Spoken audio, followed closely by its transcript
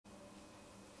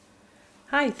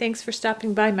Hi, thanks for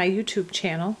stopping by my YouTube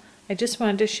channel. I just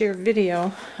wanted to share a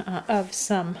video of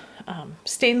some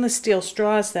stainless steel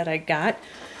straws that I got.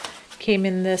 Came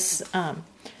in this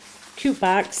cute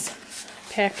box,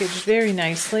 packaged very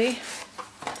nicely.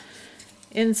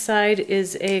 Inside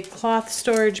is a cloth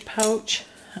storage pouch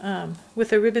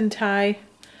with a ribbon tie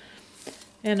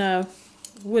and a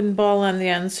wooden ball on the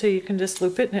end so you can just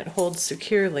loop it and it holds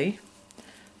securely.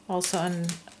 Also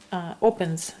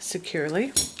opens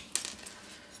securely.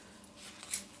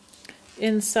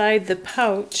 Inside the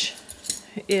pouch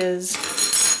is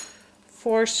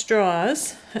 4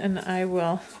 straws, and I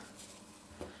will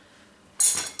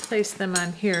place them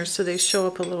on here so they show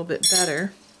up a little bit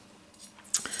better.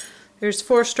 There's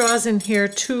 4 straws in here,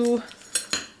 2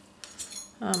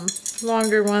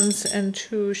 longer ones and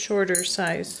 2 shorter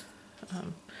size.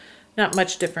 Not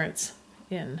much difference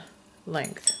in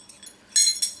length.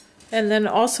 And then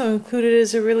also included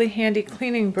is a really handy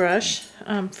cleaning brush.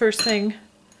 First thing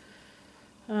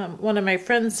one of my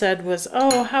friends said was,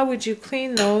 "Oh, how would you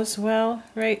clean those?" Well,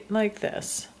 right like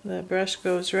this. The brush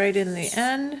goes right in the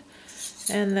end,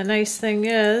 and the nice thing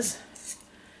is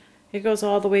it goes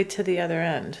all the way to the other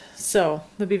end. So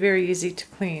they'll be very easy to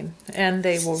clean, and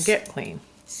they will get clean.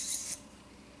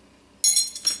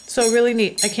 So really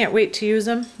neat. I can't wait to use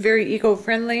them. Very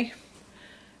eco-friendly.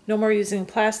 No more using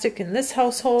plastic in this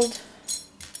household.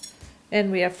 And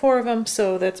we have 4 of them,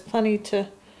 so that's plenty to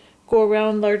go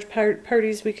around large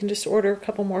parties. We can just order a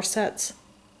couple more sets.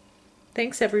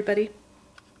 Thanks, everybody.